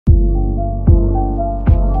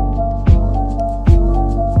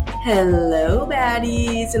Hello,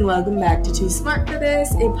 baddies, and welcome back to Too Smart for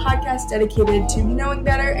This, a podcast dedicated to knowing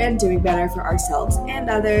better and doing better for ourselves and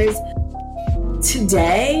others.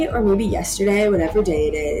 Today, or maybe yesterday, whatever day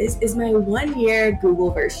it is my 1-year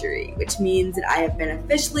Googleversary, which means that I have been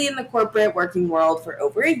officially in the corporate working world for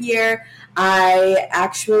over a year. I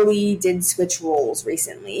actually did switch roles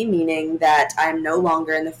recently, meaning that I'm no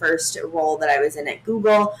longer in the first role that I was in at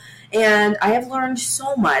Google. And I have learned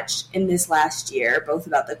so much in this last year, both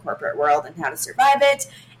about the corporate world and how to survive it,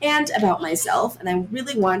 and about myself. And I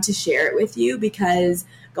really want to share it with you because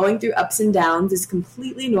going through ups and downs is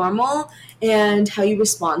completely normal, and how you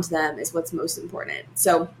respond to them is what's most important.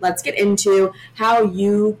 So let's get into how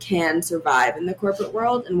you can survive in the corporate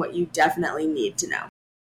world and what you definitely need to know.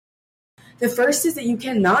 The first is that you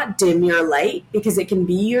cannot dim your light because it can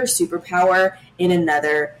be your superpower in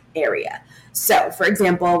another area. So, for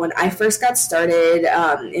example, when I first got started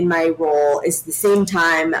in my role is the same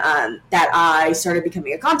time that I started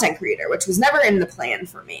becoming a content creator, which was never in the plan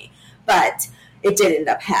for me, but it did end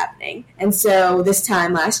up happening. And so this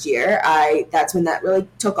time last year, that's when that really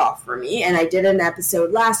took off for me. And I did an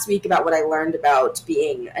episode last week about what I learned about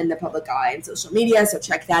being in the public eye and social media, so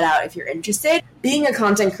check that out if you're interested. Being a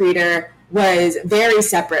content creator was very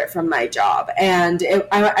separate from my job. And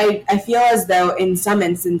I feel as though in some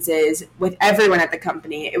instances with everyone at the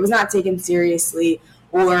company, it was not taken seriously,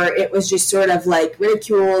 or it was just sort of like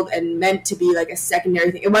ridiculed and meant to be like a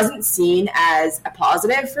secondary thing. It wasn't seen as a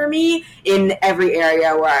positive for me in every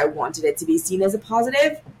area where I wanted it to be seen as a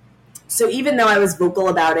positive. So even though I was vocal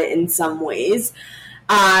about it in some ways,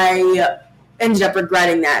 I ended up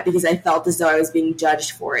regretting that because I felt as though I was being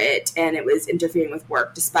judged for it and it was interfering with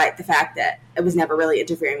work, despite the fact that it was never really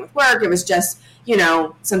interfering with work. It was just,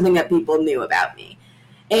 something that people knew about me.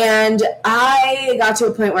 And I got to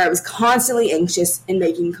a point where I was constantly anxious in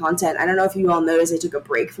making content. I don't know if you all noticed, I took a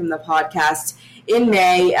break from the podcast in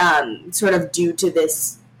May, sort of due to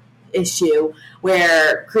this issue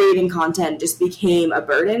where creating content just became a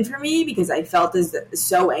burden for me because I felt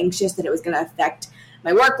so anxious that it was going to affect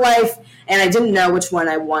my work life, and I didn't know which one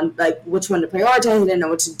to prioritize. I didn't know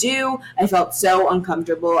what to do. I felt so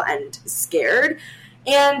uncomfortable and scared.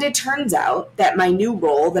 And it turns out that my new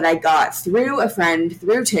role that I got through a friend,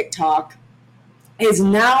 through TikTok, is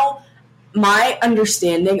now my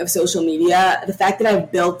understanding of social media, the fact that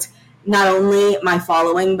I've built not only my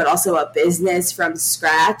following, but also a business from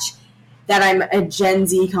scratch, that I'm a Gen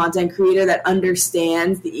Z content creator that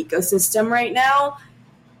understands the ecosystem right now,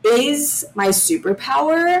 is my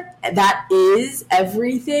superpower. That is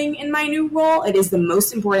everything in my new role. It is the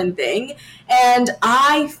most important thing. And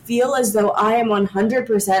I feel as though I am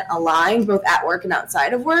 100% aligned both at work and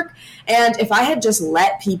outside of work. And if I had just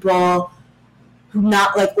let people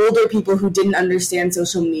older people who didn't understand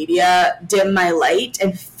social media dim my light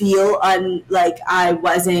and feel like I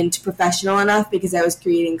wasn't professional enough because I was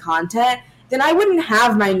creating content, then I wouldn't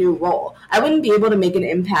have my new role. I wouldn't be able to make an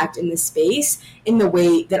impact in this space in the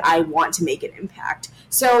way that I want to make an impact.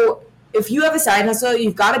 So if you have a side hustle,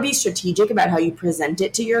 you've got to be strategic about how you present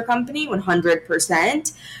it to your company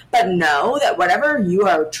 100%, but know that whatever you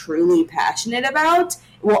are truly passionate about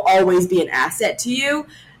will always be an asset to you.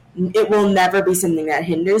 It will never be something that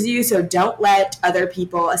hinders you. So don't let other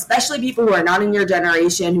people, especially people who are not in your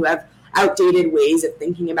generation, who have outdated ways of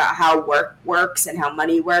thinking about how work works and how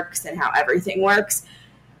money works and how everything works,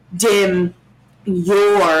 dim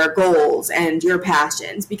your goals and your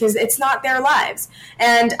passions, because it's not their lives.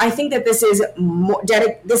 And I think that this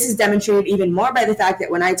is demonstrated even more by the fact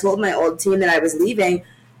that when I told my old team that I was leaving,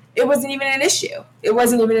 it wasn't even an issue. It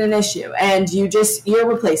wasn't even an issue. And you're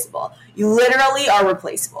replaceable. You literally are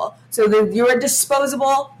replaceable. So you're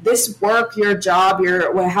disposable. This work, your job,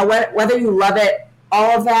 whether you love it,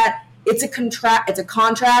 all of that, it's a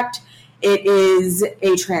contract. It is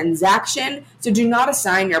a transaction. So do not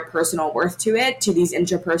assign your personal worth to it, to these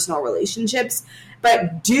interpersonal relationships,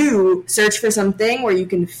 but do search for something where you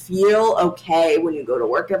can feel okay when you go to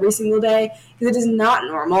work every single day, because it is not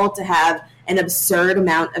normal to have an absurd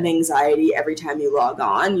amount of anxiety every time you log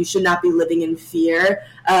on. You should not be living in fear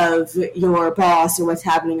of your boss or what's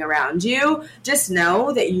happening around you. Just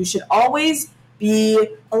know that you should always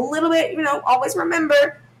be a little bit, always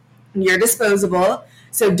remember you're disposable.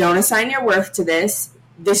 So don't assign your worth to this.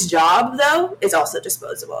 This job, though, is also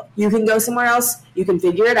disposable. You can go somewhere else. You can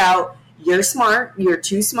figure it out. You're smart. You're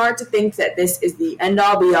too smart to think that this is the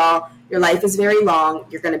end-all, be-all. Your life is very long.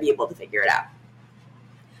 You're going to be able to figure it out.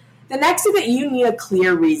 The next is that you need a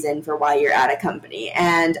clear reason for why you're at a company.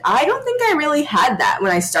 And I don't think I really had that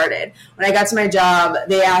when I started. When I got to my job,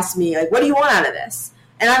 they asked me, what do you want out of this?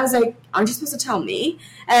 And I was like, aren't you supposed to tell me?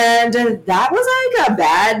 And that was like a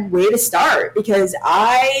bad way to start, because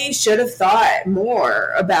I should have thought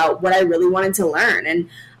more about what I really wanted to learn. And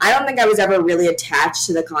I don't think I was ever really attached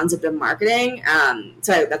to the concept of marketing.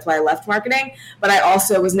 So that's why I left marketing. But I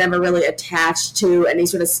also was never really attached to any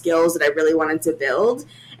sort of skills that I really wanted to build.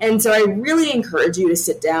 And so I really encourage you to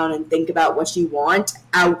sit down and think about what you want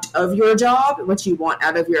out of your job, what you want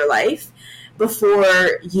out of your life,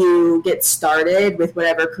 before you get started with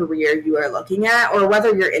whatever career you are looking at, or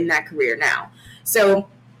whether you're in that career now. So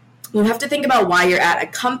you have to think about why you're at a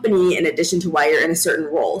company in addition to why you're in a certain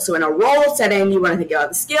role. So in a role setting, you want to think about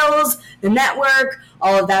the skills, the network,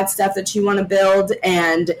 all of that stuff that you want to build.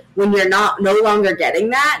 And when you're no longer getting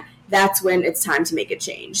that, that's when it's time to make a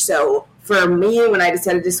change. So for me, when I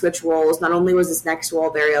decided to switch roles, not only was this next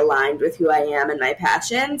role very aligned with who I am and my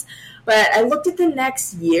passions, but I looked at the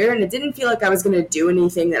next year and it didn't feel like I was going to do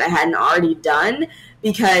anything that I hadn't already done,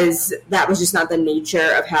 because that was just not the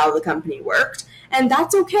nature of how the company worked. And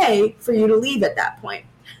that's okay for you to leave at that point.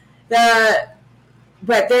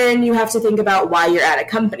 But then you have to think about why you're at a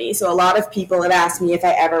company. So a lot of people have asked me if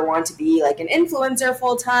I ever want to be like an influencer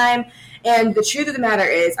full time. And the truth of the matter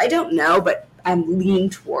is, I don't know, but I'm leaning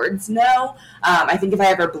towards no. I think if I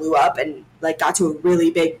ever blew up and like got to a really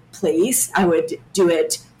big place, I would do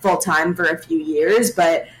it full time for a few years.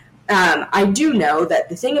 But I do know that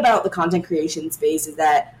the thing about the content creation space is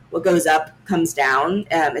that what goes up comes down.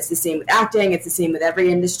 It's the same with acting. It's the same with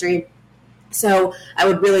every industry. So I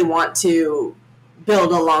would really want to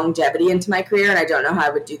build a longevity into my career, and I don't know how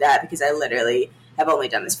I would do that because I literally have only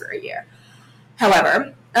done this for a year.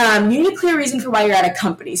 However, you need a clear reason for why you're at a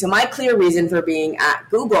company. So my clear reason for being at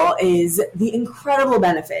Google is the incredible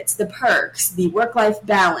benefits, the perks, the work-life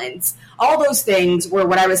balance. All those things were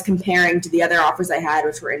what I was comparing to the other offers I had,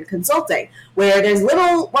 which were in consulting, where there's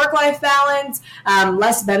little work-life balance,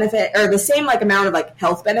 less benefit, or the same like amount of like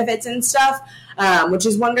health benefits and stuff, which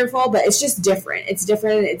is wonderful, but it's just different. It's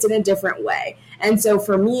different. It's in a different way. And so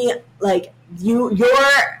for me, like your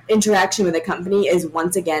interaction with a company is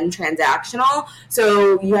once again transactional.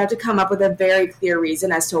 So you have to come up with a very clear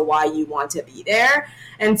reason as to why you want to be there.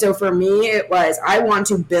 And so for me, it was, I want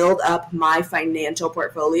to build up my financial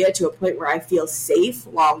portfolio to a point where I feel safe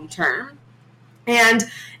long term. And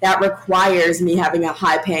that requires me having a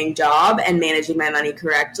high-paying job and managing my money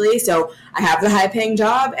correctly. So I have the high-paying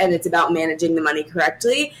job, and it's about managing the money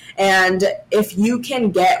correctly. And if you can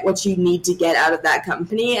get what you need to get out of that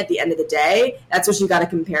company at the end of the day, that's what you got to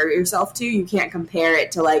compare yourself to. You can't compare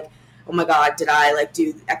it to like, oh my God, did I like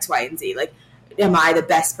do X, Y, and Z? Like, am I the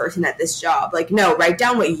best person at this job? Like, no, write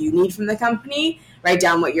down what you need from the company, write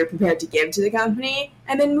down what you're prepared to give to the company,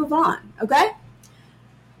 and then move on, okay?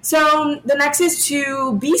 So the next is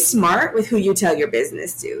to be smart with who you tell your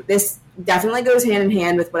business to. This definitely goes hand in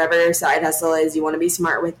hand with whatever your side hustle is. You want to be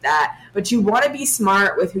smart with that, but you want to be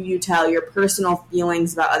smart with who you tell your personal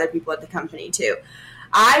feelings about other people at the company too.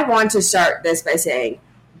 I want to start this by saying,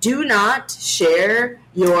 do not share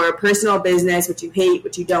your personal business, what you hate,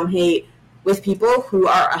 what you don't hate, with people who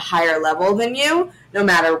are a higher level than you, no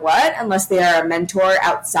matter what, unless they are a mentor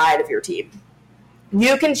outside of your team.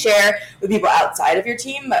 You can share with people outside of your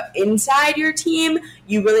team, but inside your team,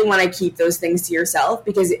 you really want to keep those things to yourself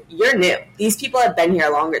because you're new. These people have been here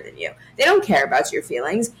longer than you. They don't care about your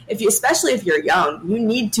feelings. Especially if you're young, you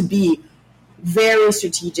need to be very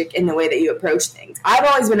strategic in the way that you approach things. I've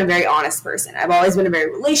always been a very honest person. I've always been a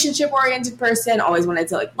very relationship-oriented person, always wanted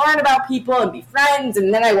to like learn about people and be friends,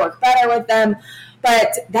 and then I work better with them.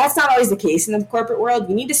 But that's not always the case in the corporate world.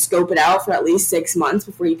 You need to scope it out for at least 6 months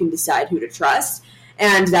before you can decide who to trust.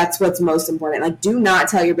 And that's what's most important. Like, do not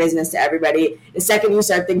tell your business to everybody. The second you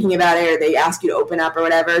start thinking about it or they ask you to open up or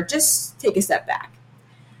whatever, just take a step back.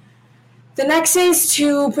 The next is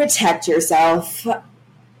to protect yourself.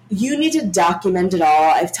 You need to document it all.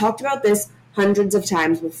 I've talked about this hundreds of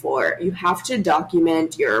times before. You have to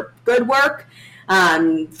document your good work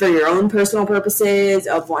for your own personal purposes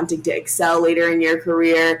of wanting to excel later in your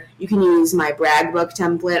career. You can use my brag book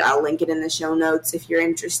template. I'll link it in the show notes if you're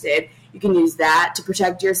interested. You can use that to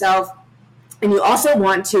protect yourself. And you also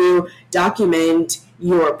want to document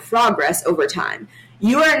your progress over time.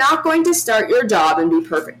 You are not going to start your job and be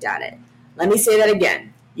perfect at it. Let me say that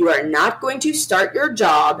again. You are not going to start your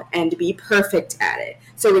job and be perfect at it.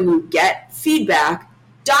 So when you get feedback,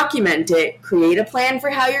 document it, create a plan for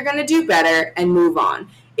how you're going to do better, and move on.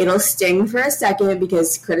 It'll sting for a second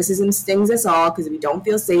because criticism stings us all because we don't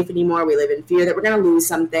feel safe anymore. We live in fear that we're going to lose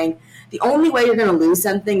something. The only way you're going to lose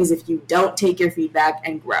something is if you don't take your feedback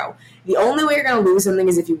and grow. The only way you're going to lose something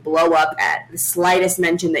is if you blow up at the slightest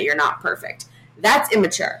mention that you're not perfect. That's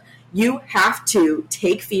immature. You have to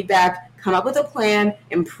take feedback, come up with a plan,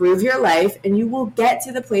 improve your life, and you will get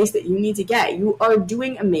to the place that you need to get. You are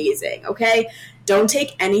doing amazing, okay? Don't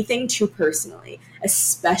take anything too personally,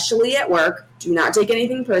 especially at work. Do not take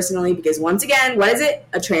anything personally because, once again, what is it?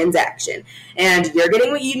 A transaction. And you're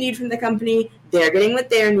getting what you need from the company. They're getting what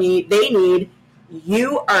they need.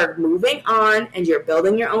 You are moving on and you're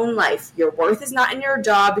building your own life. Your worth is not in your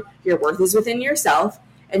job. Your worth is within yourself,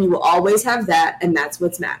 and you will always have that, and that's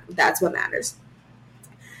what matters.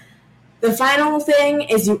 The final thing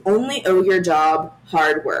is you only owe your job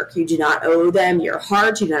hard work. You do not owe them your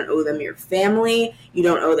heart. You don't owe them your family. You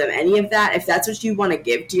don't owe them any of that. If that's what you want to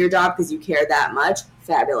give to your job because you care that much,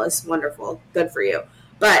 fabulous, wonderful, good for you.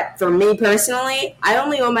 But for me personally, I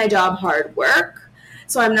only owe my job hard work.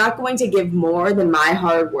 So I'm not going to give more than my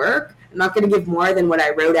hard work. I'm not going to give more than what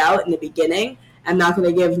I wrote out in the beginning. I'm not going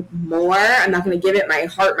to give more. I'm not going to give it my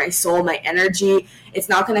heart, my soul, my energy. It's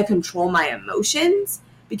not going to control my emotions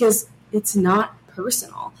because it's not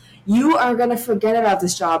personal. You are going to forget about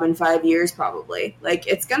this job in 5 years probably. Like,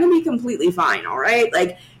 it's going to be completely fine, all right?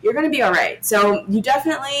 Like, you're going to be all right. So you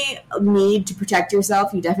definitely need to protect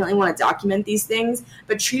yourself. You definitely want to document these things,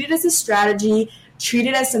 but treat it as a strategy. Treat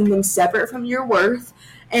it as something separate from your worth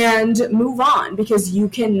and move on, because you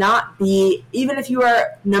cannot be, even if you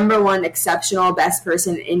are number one exceptional best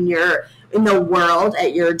person in the world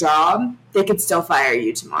at your job, they could still fire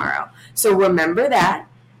you tomorrow. So remember that.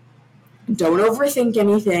 Don't overthink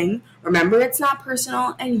anything. Remember, it's not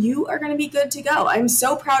personal, and you are going to be good to go. I'm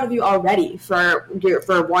so proud of you already for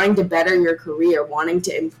wanting to better your career, wanting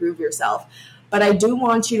to improve yourself. But I do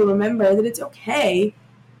want you to remember that it's okay.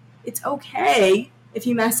 It's okay if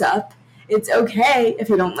you mess up. It's okay if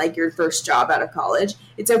you don't like your first job out of college.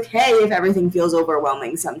 It's okay if everything feels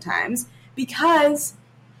overwhelming sometimes, because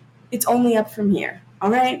it's only up from here. All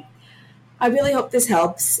right? I really hope this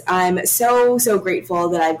helps. I'm so, so grateful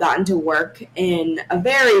that I've gotten to work in a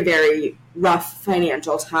very, very rough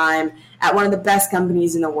financial time at one of the best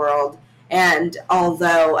companies in the world. And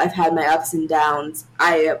although I've had my ups and downs,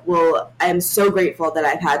 I am so grateful that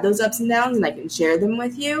I've had those ups and downs and I can share them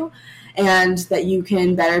with you, and that you can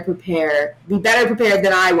be better prepared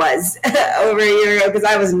than I was over a year ago, because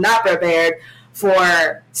I was not prepared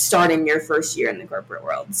for starting your first year in the corporate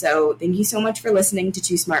world. So thank you so much for listening to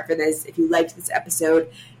Too Smart for This. If you liked this episode,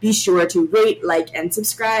 be sure to rate, like, and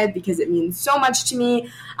subscribe, because it means so much to me.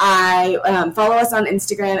 Follow us on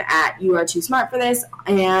Instagram at You Are Too Smart for This,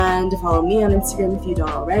 and follow me on Instagram if you don't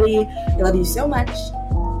already. I love you so much.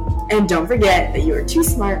 And don't forget that you are too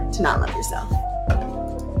smart to not love yourself.